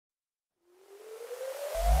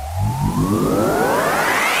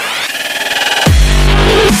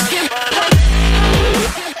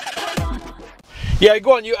Yeah,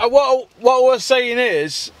 go on. What I was saying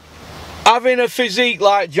is, having a physique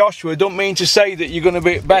like Joshua don't mean to say that you're going to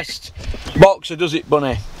be the best boxer, does it,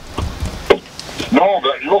 Bunny? No,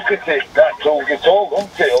 but look at it. That's all you told,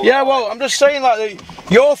 isn't it? Yeah, well, I'm just saying, like,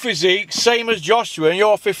 your physique, same as Joshua, and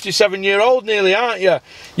you're 57-year-old nearly, aren't you?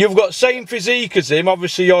 You've got same physique as him.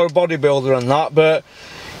 Obviously, you're a bodybuilder and that, but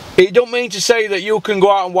it don't mean to say that you can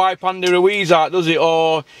go out and wipe Andy Ruiz out, does it?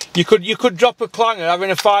 Or you could drop a clanger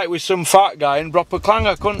having a fight with some fat guy and drop a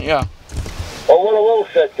clanger, couldn't you? Well, what I will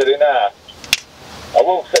say to you now, I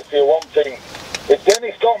will say to you one thing. If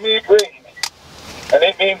Dennis got me a ring and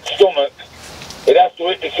hit me in the stomach, he'd have to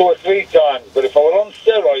hit me 2 or 3 times. But if I were on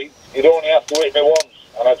steroids, he'd only have to hit me once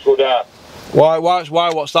and I'd go down. Why?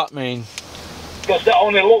 What's that mean? Because that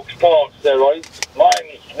only looks part steroids.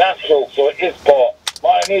 Mine's natural, so it is part.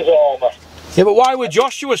 Mine is armour. Yeah, but why was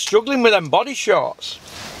Joshua struggling with them body shots?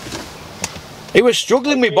 He was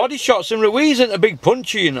struggling with body shots, and Ruiz isn't a big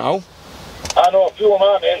puncher, you know. I know a few of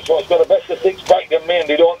my mates who's got a better six-pack than me, and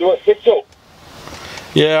they don't do a sit-up.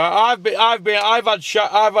 Yeah, I've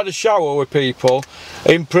had a shower with people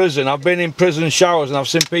in prison. I've been in prison showers and I've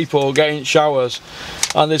seen people getting showers,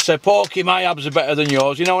 and they say, "Porky, my abs are better than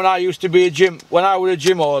yours." You know, when I used to be when I was a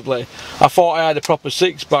gym orderly, I thought I had a proper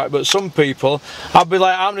six-pack. But some people, I'd be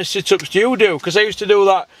like, "How many sit-ups do you do?" Because I used to do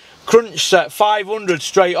that crunch set 500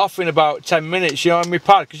 straight off in about 10 minutes, you know, in my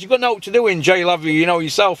pad, because you've got no what to do in jail, have you? You know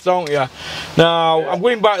yourself, don't you? Now, I'm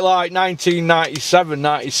going back like 1997,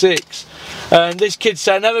 96, and this kid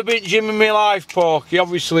said, "I've never been to gym in my life, Porky."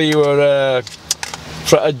 Obviously you were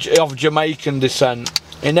of Jamaican descent.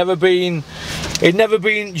 He'd never been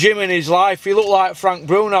gym in his life. He looked like Frank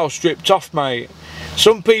Bruno stripped off, mate.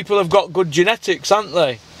 Some people have got good genetics, haven't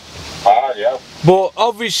they? Ah, yeah. But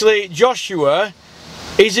obviously Joshua,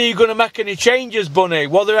 is he going to make any changes, Bunny?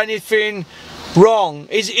 Was there anything wrong?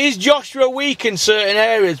 Is Joshua weak in certain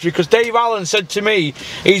areas? Because Dave Allen said to me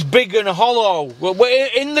he's big and hollow. Well,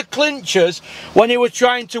 in the clinchers, when he was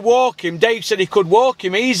trying to walk him, Dave said he could walk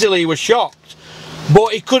him easily. He was shocked,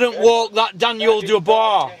 but he couldn't walk that Daniel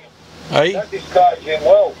Dubois. Hey? That describes him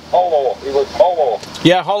well. Hollow. He was hollow.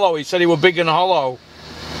 Yeah, hollow. He said he was big and hollow.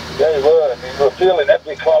 Yeah, he were. He was feeling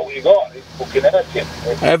every clout he got. He's fucking hurting.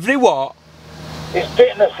 Every what? His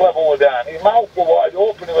fitness level was down. His mouth was wide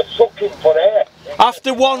open. He was sucking for air.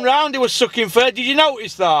 After one round, he was sucking for air. Did you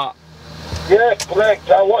notice that? Yeah,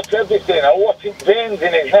 correct. I watch everything. I watch his veins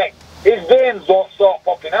in his neck. His veins don't start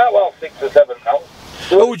popping out well 6 or 7 rounds.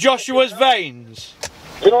 Oh, Joshua's veins.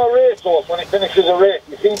 You know a racehorse, when it finishes a race,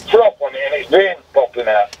 you see drop on it and its veins popping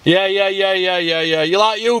out. Yeah. You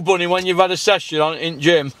like you, Bunny, when you've had a session on in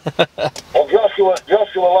gym. Well, Joshua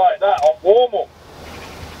like that on warm-up.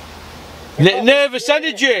 Nervous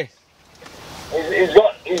energy. He's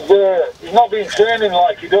not been training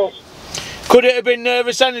like he does. Could it have been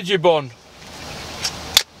nervous energy, Bun?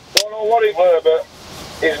 Don't know what it were, but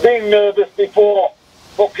he's been nervous before.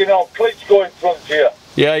 Fucking hell, Klitschko in front of you.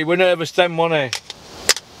 Yeah, he was nervous then, wasn't he?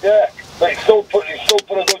 Yeah, but he still put a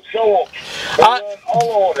good show up. But he weren't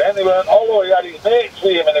hollow then, he weren't hollow. He had his mates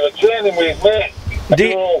with him and he was training with his mates.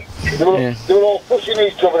 They were all pushing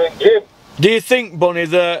each other in gym. Do you think, Bunny,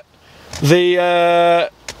 that do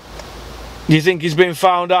you think he's been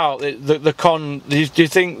found out? Do you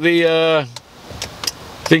think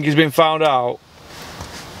he's been found out?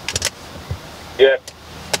 Yeah.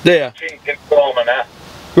 There. Chink in his armour now.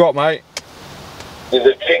 What, mate? There's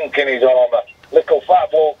a chink in his armour. Little fat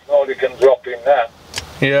bloke, nobody can drop him now.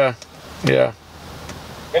 Yeah. You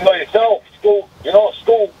know yourself, school, him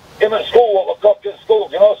at school, what was cocked at school,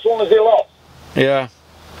 as soon as he lost. Yeah.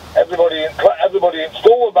 Everybody in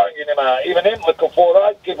school were banging him out. Even him, little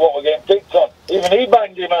four-eyed kid, what were getting picked on. Even he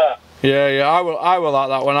banged him out. Yeah. I will like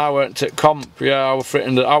that when I went at comp. Yeah, I was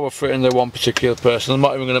fritting the one particular person. I'm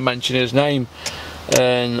not even going to mention his name.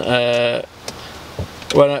 And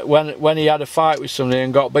when he had a fight with somebody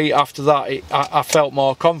and got beat after that, I felt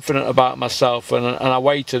more confident about myself, and I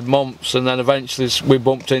waited months, and then eventually we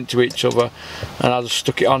bumped into each other and I just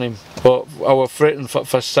stuck it on him. But I was fretting for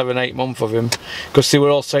 7-8 months of him, because they were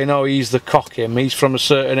all saying, "Oh, he's the cock him, he's from a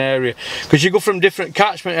certain area," because you go from different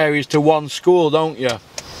catchment areas to one school, don't you?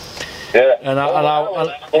 Yeah.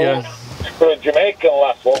 Yeah. For a Jamaican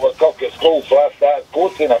lass, what was cock at school, so I started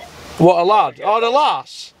coaching him. What, a lad? Oh, the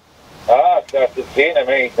lass? I started seeing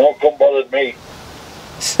him, no come bothered me.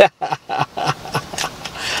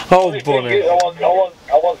 Oh, Bunny. I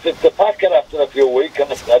wanted to pack her after a few weeks,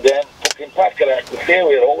 and I didn't fucking pack her out to stay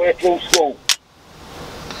with her all the way through school.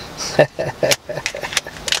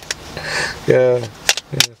 Yeah.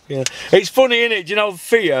 It's funny, isn't it? Do you know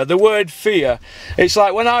fear? The word fear. It's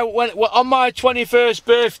like when I went on my 21st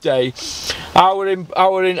birthday. I were a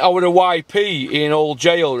YP in old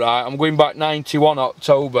jail, right? I'm going back 91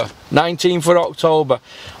 October, 19th of October,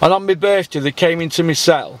 and on my birthday they came into my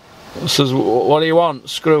cell. Says, "What do you want?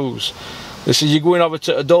 Screws." They said, "You're going over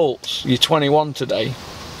to adults. You're 21 today."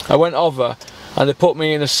 I went over. And they put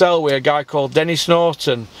me in a cell with a guy called Dennis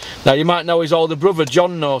Norton. Now you might know his older brother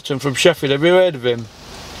John Norton from Sheffield. Have you heard of him?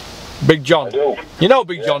 Big John. I do. You know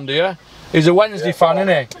Big John, do you? He's a Wednesday fan, isn't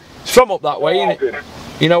he? He's from up that way, isn't it?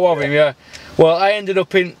 You know of him, yeah. Well, I ended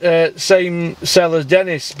up in same cell as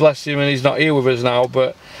Dennis, bless him, and he's not here with us now.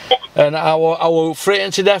 And I was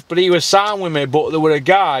frightened to death, but he was sound with me. But there were a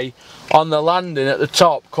guy on the landing at the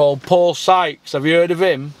top called Paul Sykes. Have you heard of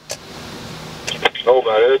him? No,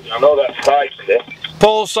 I know that Sykes there.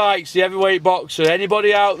 Paul Sykes, the heavyweight boxer.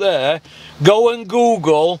 Anybody out there, go and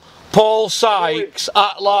Google Paul Sykes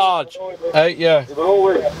at large. Yeah. He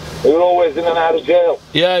was always in and out of jail.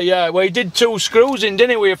 Yeah. Well, he did 2 screws in,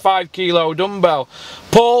 didn't he, with a 5 kilo dumbbell.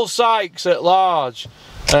 Paul Sykes at large.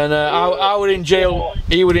 And I was in jail,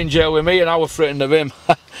 he was in jail with me, and I was frightened of him.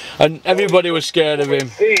 And everybody was scared of him.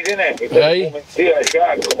 See, didn't it? Hey? A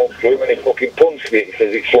guy come up to him and he fucking punched it. He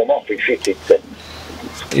says it's flung off, he shit it.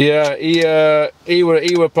 Yeah, he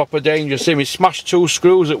were proper dangerous. He smashed 2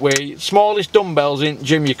 screws at me. Smallest dumbbells in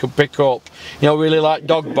gym you could pick up. You know, really like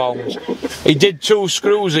dog bones. He did 2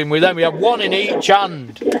 screws in with them. He had 1 in each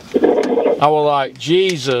hand. I was like,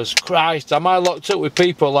 Jesus Christ, am I locked up with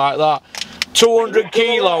people like that? 200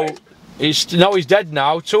 kilo. He's dead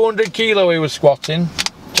now. 200 kilo he was squatting.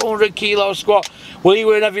 200 kilo squat. Well,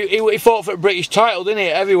 he fought for a British title, didn't he?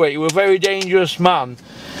 At heavyweight. He was a very dangerous man.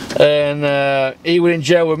 And he was in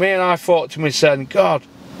jail with me, and I thought to myself, God,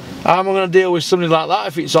 how am I going to deal with something like that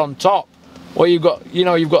if it's on top? Well, you've got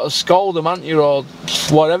to scold them, haven't you, or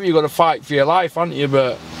whatever. You've got to fight for your life, haven't you?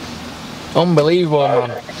 But unbelievable,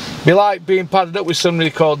 man. Be like being padded up with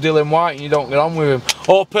somebody called Dylan White and you don't get on with him.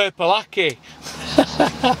 Or Purple Aki.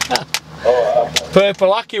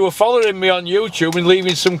 Purple Aki were following me on YouTube and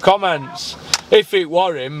leaving some comments. If it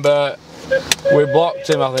were him, but we blocked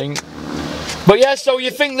him, I think. But yeah, so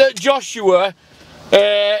you think that Joshua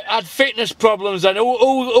had fitness problems then?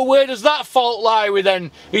 Where does that fault lie with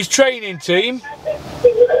then his training team?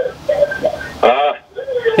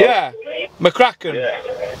 Yeah, McCracken. Yeah.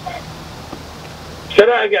 Say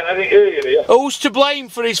that again, I didn't hear you there. Who's to blame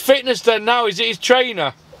for his fitness then now? Is it his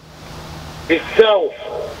trainer? Himself.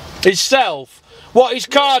 Himself? What, his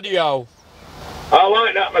cardio? I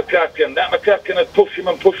like that McCracken. That McCracken had pushed him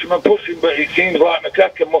and pushed him and pushed him, but it seems like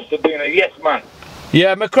McCracken must have been a yes man.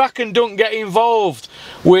 Yeah, McCracken don't get involved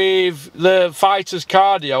with the fighters'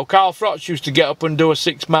 cardio. Carl Frotz used to get up and do a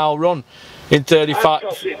 6-mile run in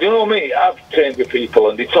 35. You know me, I've trained with people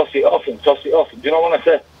and they toss it off and toss it off. And do you know when I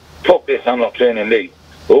say, fuck this, I'm not training these?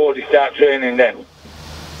 Oh, they start training them.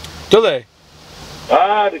 Do they?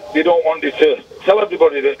 They don't want you to tell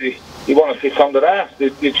everybody that they want to sit on their ass.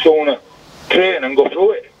 They'd sooner train and go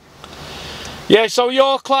through it. Yeah, so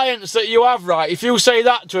your clients that you have, right, if you say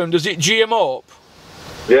that to them, does it G them up?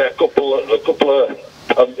 Yeah, a couple of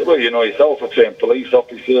well, you know yourself, I train police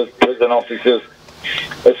officers, prison officers.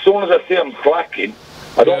 As soon as I see them slacking,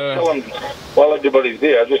 I don't tell them while everybody's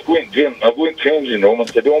there. I just go in gym, I go in changing room and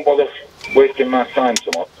say, don't bother wasting my time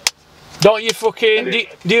so much. Don't you fucking,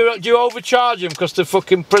 do you overcharge them because they're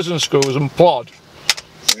fucking prison screws and plod?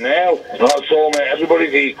 No, not so, mate.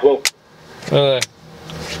 Everybody's equal. Really?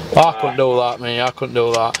 I couldn't do that, mate. I couldn't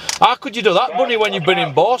do that. How could you do that, Bunny, when you've been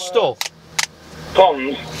in Borstal?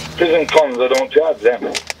 Cons, prison cons, I don't charge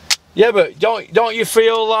them. Yeah, but don't you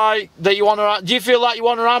feel like that you want to? Do you feel like you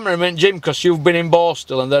want to hammer him in gym because you've been in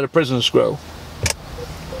Borstal and they're a prison screw?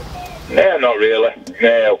 No, not really.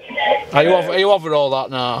 No. Are you over all that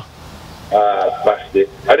now? Bastard.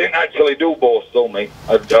 I didn't actually do Borstal, mate.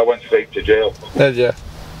 I went straight to jail. Did you?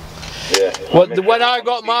 Yeah. Well, when I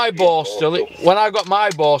got my Borstal,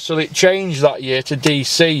 it changed that year to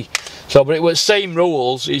DC. So, but it was same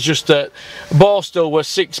rules. It's just that Borstal was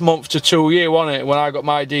 6 months to 2 years, wasn't it? When I got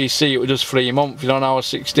my DC, it was just 3 months. You know, now I was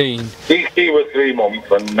 16. DC was 3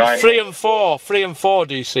 months and 9. 3 and 4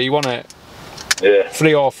 DC, wasn't it? Yeah.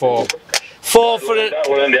 3 or 4. 4 for the. That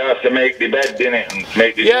was when they had to make the bed, didn't it? And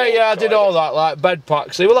make the I did all that, like bed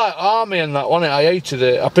packs. They were like army and that, wasn't it? I hated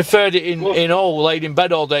it. I preferred it in all, laid in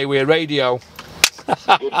bed all day with a radio.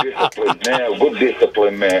 Good discipline, now. Good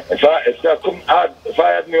discipline, mate. If I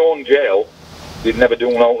had my own jail, they'd never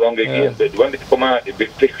do no wrong again. But when they come out, there'd be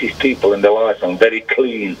 50 people in their life and very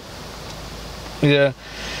clean. Yeah.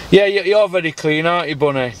 Yeah, you're very clean, aren't you,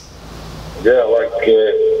 Bunny? Yeah, like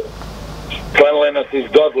cleanliness Godliness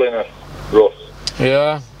is godliness, Russ.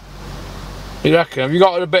 Yeah. You reckon? Have you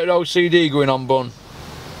got a bit of OCD going on, Bun?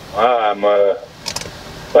 I'm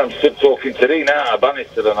still talking to thee now,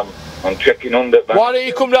 Bannister, and I'm checking under. Why don't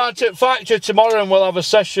you come down to the factory tomorrow and we'll have a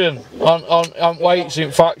session on weights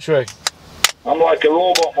in factory? I'm like a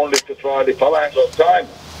robot Monday to Friday, pal. I ain't got time.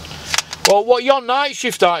 Well, what, you're on night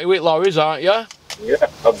shift, aren't you, with Lorries, aren't you? Yeah,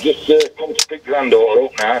 I've just come to pick granddaughter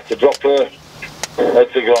up now to drop her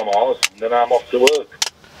at the grandma's, and then I'm off to work.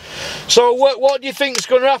 So what do you think's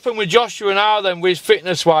going to happen with Joshua now then, with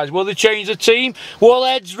fitness-wise? Will they change the team? Will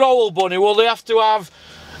heads roll, Bunny? Will they have to have...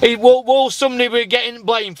 Will somebody be getting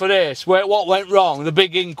blamed for this? What went wrong? The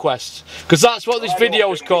big inquest? Because that's what this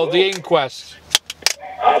video is called, the inquest.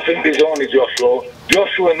 I think it's only Joshua.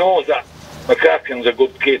 Joshua knows that McCracken's a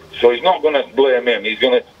good kid, so he's not going to blame him. He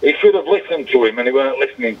should have listened to him, and he weren't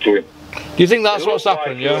listening to him. Do you think that's what's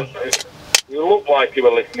happened, yeah? He looked like he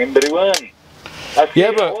were listening, but he weren't.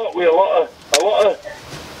 Yeah, but a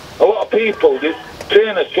lot of people, the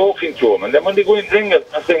trainers talking to him, and then when they go in ring, I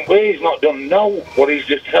think, well, he's not done now what he's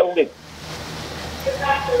just held him.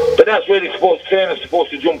 But that's where trainers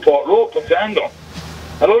supposed to jump out rope and say, hang on,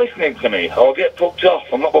 are they listening to me? I'll get fucked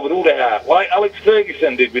off. I'm not bothered who they are. Like Alex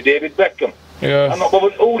Ferguson did with David Beckham. Yeah. I'm not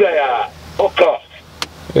bothered who they are. Fuck off.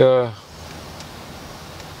 Yeah.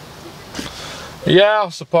 Yeah, I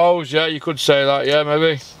suppose, yeah, you could say that, yeah,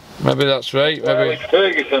 maybe. Maybe that's right, maybe. Alex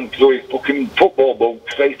Ferguson threw his fucking football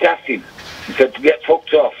boots, faced at him. He said, get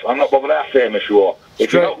fucked off. I'm not bothered how famous you are.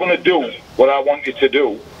 If you're not going to do what I want you to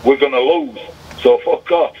do, we're going to lose. So fuck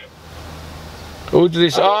off. Who did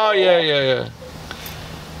this? Oh, yeah.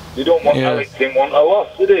 You don't want Alex, didn't want a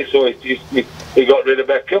loss, did he? So he got rid of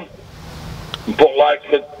Beckham and put like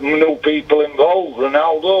the new people involved,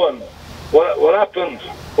 Ronaldo, and what happened?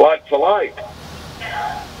 Like for like.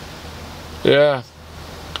 Yeah.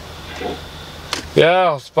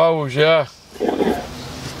 Yeah, I suppose, yeah.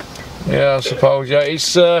 Yeah, I suppose, yeah.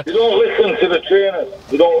 It's You don't listen to the trainers.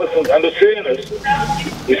 You don't listen, and the trainers,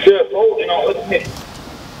 it's their fault you're not listening.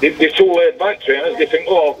 They're too laid back trainers. They think,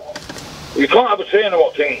 oh, you can't have a trainer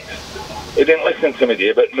what thinks he didn't listen to me,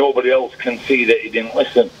 dear, but nobody else can see that he didn't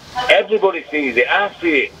listen. Everybody sees it. I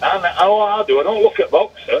see it. And all I do, I don't look at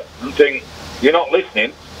Boxer and think, you're not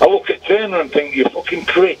listening. I look at trainer and think, you fucking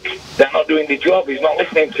prick. They're not doing the job. He's not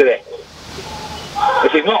listening to this.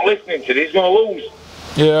 If he's not listening to this, he's going to lose.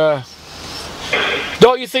 Yeah.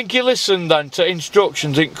 Don't you think he listened then to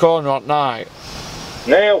instructions in corner at night?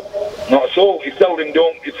 No, not at all. You told him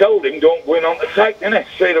don't go in on the attack, didn't he?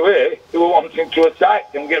 Straight away, they were wanting to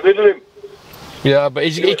attack and get rid of him. Yeah, but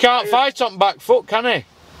he can't fight on back foot, can he?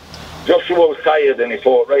 Joshua was tired and he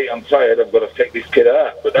thought, right, I'm tired, I've got to take this kid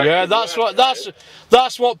out. But that's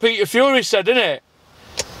what Peter Fury said, didn't it?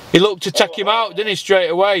 He looked to take him out, didn't he, straight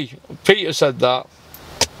away? Peter said that.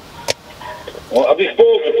 Well, have you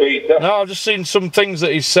spoken to Peter? No, I've just seen some things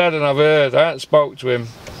that he's said and I've heard. I haven't spoke to him.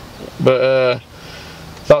 But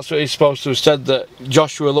that's what he's supposed to have said, that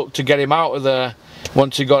Joshua looked to get him out of there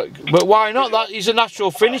once he got... But why not? That he's a natural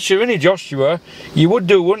finisher, isn't he, Joshua? You would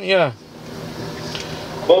do, wouldn't you?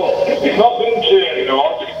 Well, he's not been training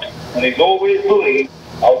hard, and he's always believed,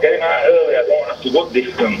 I'll get him out early, I don't have to go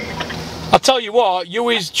distance. I tell you what,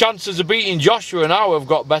 Yui's chances of beating Joshua now have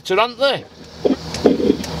got better, haven't they?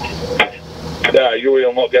 Yeah, Yui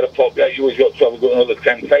will not get a pop yet. Yui's got to have another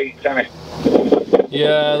 10 fights, hasn't he?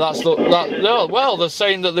 Yeah, well, they're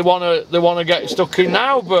saying that they want to get stuck in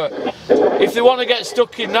now, but if they want to get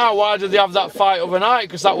stuck in now, why did they have that fight overnight?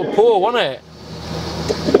 Because that was poor, wasn't it?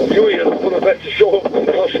 Yui has put a better show up than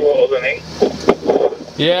Joshua, hasn't he?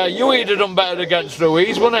 Yeah, Yui had done better against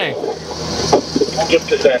Ruiz, wasn't he?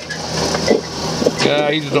 100%.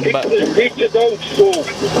 Yeah, he'd have done better. Peter's old school.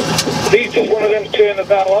 Peter's one of them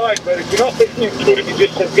trainers I like, but if you're not listening to him, he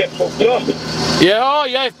just says get fucked up. Yeah, oh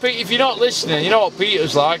yeah, if you're not listening, you know what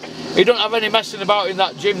Peter's like. He don't have any messing about in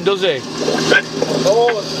that gym, does he?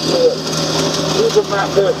 Oh, he's a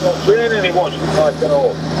that personal training he watches like an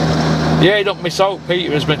old. Yeah, he don't miss out.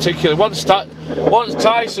 Peter is meticulous. Once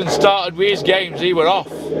Tyson started with his games, he were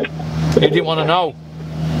off. He didn't want to know.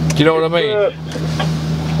 Do you know what I mean?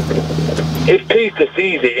 If Peter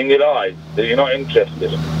sees it in your eyes that you're not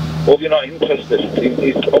interested, or if you're not interested,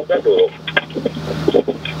 he's put that up.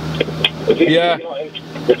 Yeah,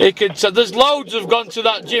 he could. So there's loads have gone to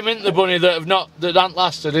that gym, isn't there, Bunny, that haven't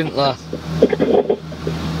lasted, isn't there?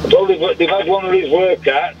 Well, they've had one of his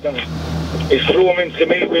workouts and he's threw them into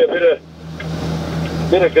me with a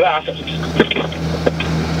bit of grass,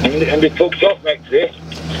 and they fucked off next day.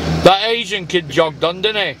 That Asian kid jogged on,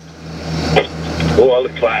 didn't he? Oh, a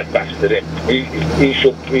little lad bastard him.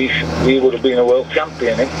 He would have been a world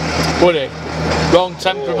champion, him. Would he? Wrong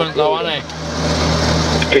temperament though, hasn't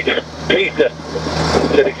he? Peter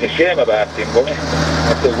said it's a shame about him, wasn't it?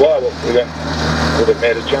 I said, why? Would have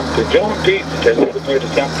made a champion. Do you know what Peter said? Would have made a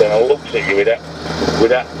champion. I looked at you with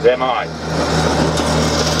them eyes.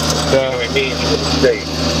 Yeah. You know what I mean? You wouldn't say.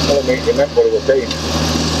 I don't remember what he was saying.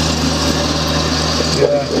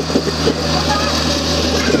 Yeah.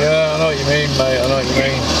 Yeah, I know what you mean, mate. I know what you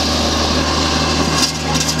mean.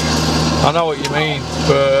 I know what you mean,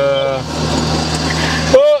 but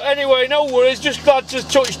well, anyway, no worries. Just glad to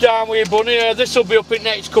touch down with you, Bunny. This will be up in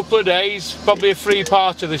next couple of days. Probably a free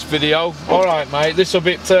part of this video. All right, mate. This will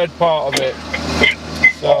be third part of it.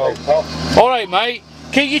 So, all right, mate.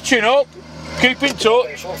 Keep your chin up. Keep in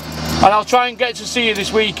touch, and I'll try and get to see you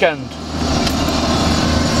this weekend.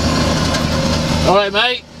 All right,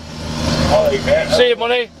 mate. All right, mate. See you,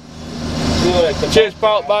 Bunny. See you later. Cheers,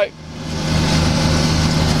 pal. Bye.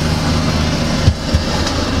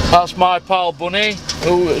 That's my pal Bunny,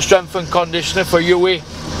 who strength and conditioner for Huey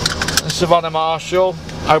and Savannah Marshall.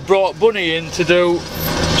 I brought Bunny in to do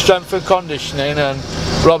strength and conditioning, and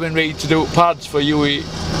Robin Reed to do pads for Huey's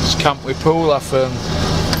camp with Poolaff. And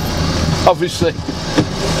obviously,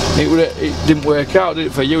 it didn't work out, did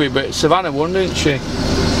it, for Huey? But Savannah won, didn't she?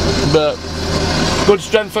 But good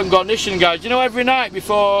strength and conditioning, guys. You know, every night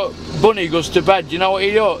before Bunny goes to bed, you know what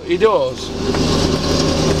he does?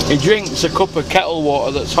 He drinks a cup of kettle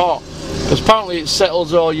water that's hot, because apparently it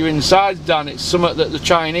settles all your insides down. It's something that the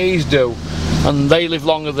Chinese do, and they live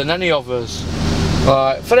longer than any of us.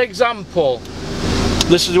 For example,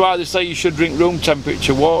 this is why they say you should drink room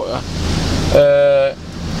temperature water. I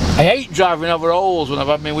hate driving over holes when I've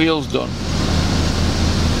had my wheels done,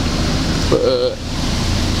 but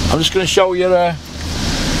I'm just going to show you a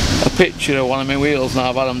picture of one of my wheels now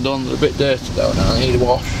I've had them done. They're a bit dirty though now, I need a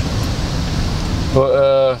wash.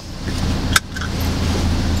 But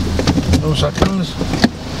 2 seconds.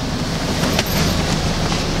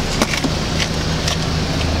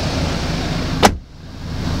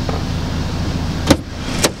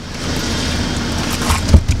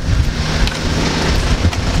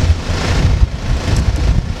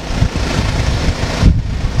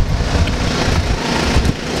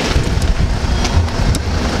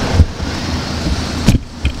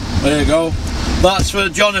 There you go. That's for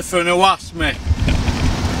Jonathan, who asked me.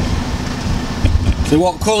 So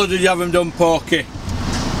what colour did you have them done, Porky?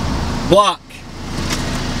 Black.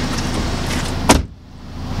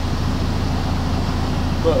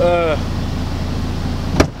 But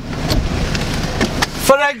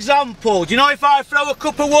for example, do you know if I throw a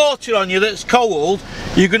cup of water on you that's cold,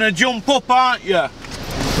 you're going to jump up, aren't you?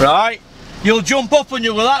 Right? You'll jump up and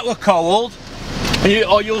you'll go, that were cold, and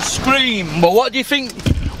or you'll scream. But what do you think?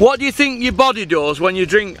 What do you think your body does when you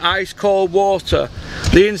drink ice cold water?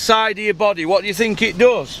 The inside of your body, what do you think it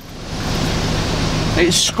does?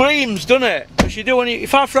 It screams, doesn't it? Because you do when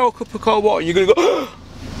if I throw a cup of cold water, you're going to go.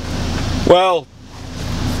 Well,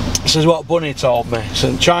 this is what Bunny told me.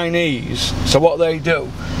 So Chinese, so what they do,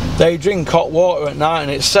 they drink hot water at night,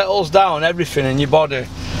 and it settles down everything in your body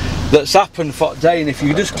that's happened for the day. And if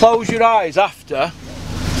you just close your eyes after,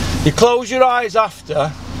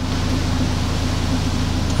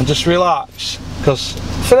 and just relax. Because,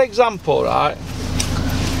 for example, right,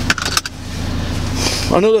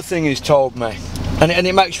 another thing he's told me, and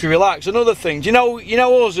it makes me relax. Another thing, do you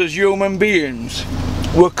know us as human beings,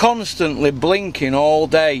 we're constantly blinking all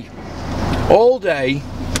day. All day,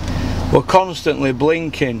 we're constantly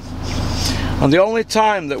blinking. And the only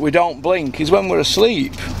time that we don't blink is when we're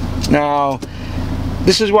asleep. Now,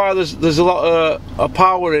 this is why there's a lot of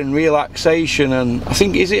power in relaxation, and I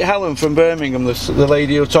think, is it Helen from Birmingham, the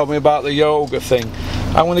lady who told me about the yoga thing?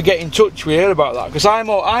 I'm going to get in touch with her about that, because I'm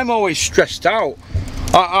always stressed out.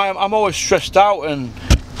 I'm always stressed out and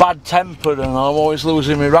bad tempered, and I'm always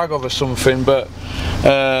losing my rag over something. But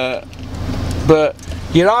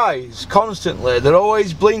your eyes constantly, they're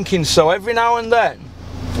always blinking. So every now and then,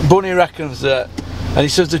 Bunny reckons that, and he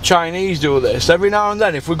says the Chinese do this. Every now and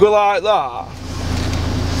then, if we go like that,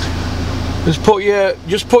 just put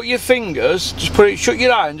your fingers, shut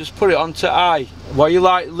your eye and just put it onto eye while you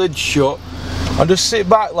like lid shut, and just sit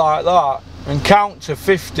back like that and count to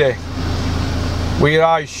 50 with your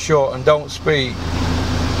eyes shut and don't speak.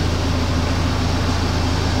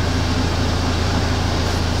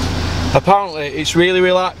 Apparently it's really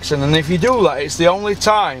relaxing, and if you do that, it's the only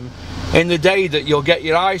time in the day that you'll get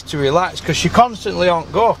your eyes to relax, because you're constantly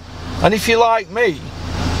on go. And if you're like me,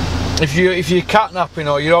 if you're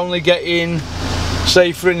catnapping, or you're only getting,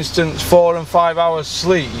 say for instance, 4 and 5 hours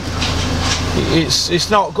sleep, it's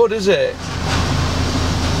not good, is it?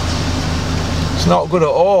 It's not good at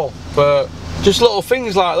all. But just little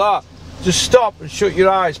things like that. Just stop and shut your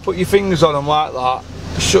eyes, put your fingers on them like that,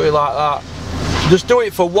 just shut it like that. Just do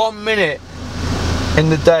it for 1 minute in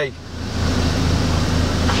the day.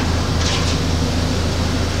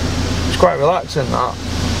 It's quite relaxing, that.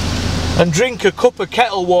 And drink a cup of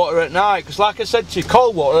kettle water at night, because like I said to you,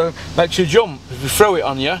 cold water makes you jump if you throw it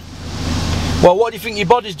on you. Well, what do you think your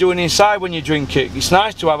body's doing inside when you drink it? It's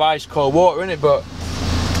nice to have ice cold water in it, but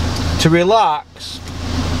to relax,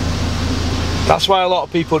 that's why a lot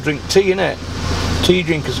of people drink tea, innit? Tea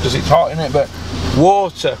drinkers, because it's hot, innit? But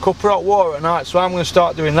water, cup of hot water at night, so I'm going to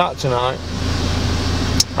start doing that tonight.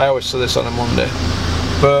 I always say this on a Monday.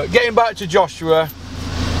 But getting back to Joshua,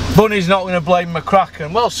 Bunny's not going to blame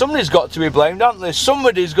McCracken. Well, somebody's got to be blamed, haven't they?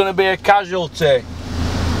 Somebody's going to be a casualty.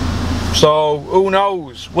 So, who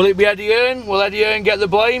knows? Will it be Eddie Hearn? Will Eddie Hearn get the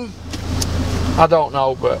blame? I don't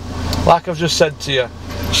know, but like I've just said to you,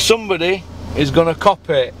 somebody is going to cop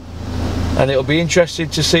it. And it'll be interesting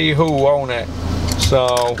to see who won't it. So,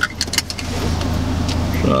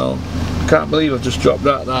 well, I can't believe I've just dropped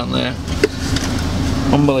that down there.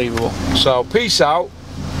 Unbelievable. So, peace out.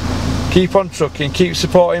 Keep on trucking. Keep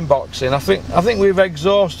supporting boxing. I think we've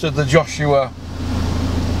exhausted the Joshua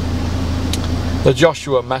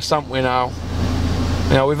mess, haven't we now?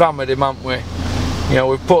 You know, we've hammered him, haven't we? You know,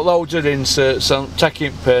 we've put loads of inserts on,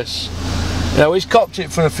 taking piss. You know, he's copped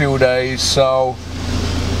it for a few days, so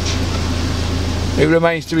it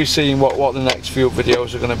remains to be seen what the next few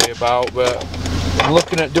videos are going to be about. But I'm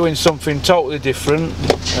looking at doing something totally different.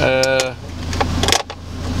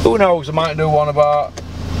 Who knows, I might do one about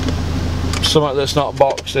something that's not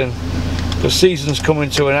boxing. The season's coming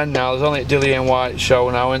to an end now. There's only a Dilly and White show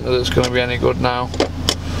now, isn't there, that's going to be any good now.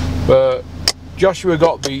 But Joshua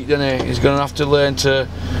got beat, didn't he? He's going to have to learn to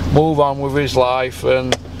move on with his life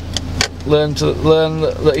and learn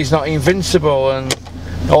that he's not invincible, and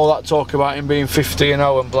all that talk about him being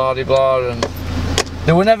 50-0 and blah de blah. And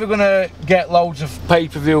they were never going to get loads of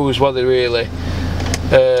pay-per-views, were they really?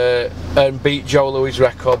 And beat Joe Louis'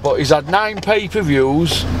 record. But he's had 9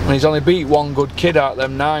 pay-per-views and he's only beat one good kid out of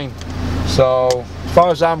them 9. So, as far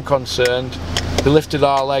as I'm concerned, they lifted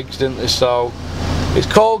our legs, didn't they? So, it's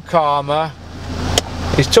called karma.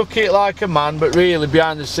 He's took it like a man, but really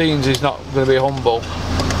behind the scenes he's not going to be humble.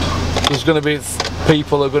 There's going to be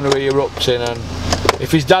people who are going to be erupting, and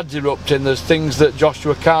if his dad's erupting, there's things that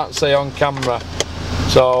Joshua can't say on camera.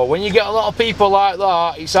 So, when you get a lot of people like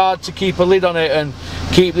that, it's hard to keep a lid on it and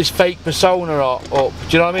keep this fake persona up. Do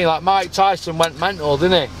you know what I mean? Like Mike Tyson went mental,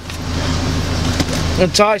 didn't he?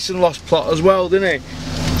 And Tyson lost plot as well, didn't he?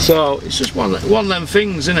 So it's just one of them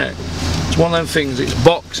things, isn't it? It's one of them things. It's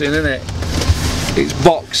boxing, isn't it? It's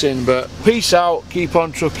boxing. But peace out, keep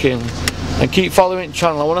on trucking, and keep following the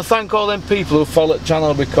channel. I want to thank all them people who follow the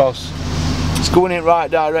channel, because it's going in the right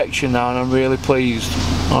direction now, and I'm really pleased.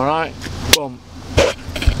 All right, boom.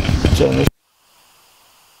 Turn this.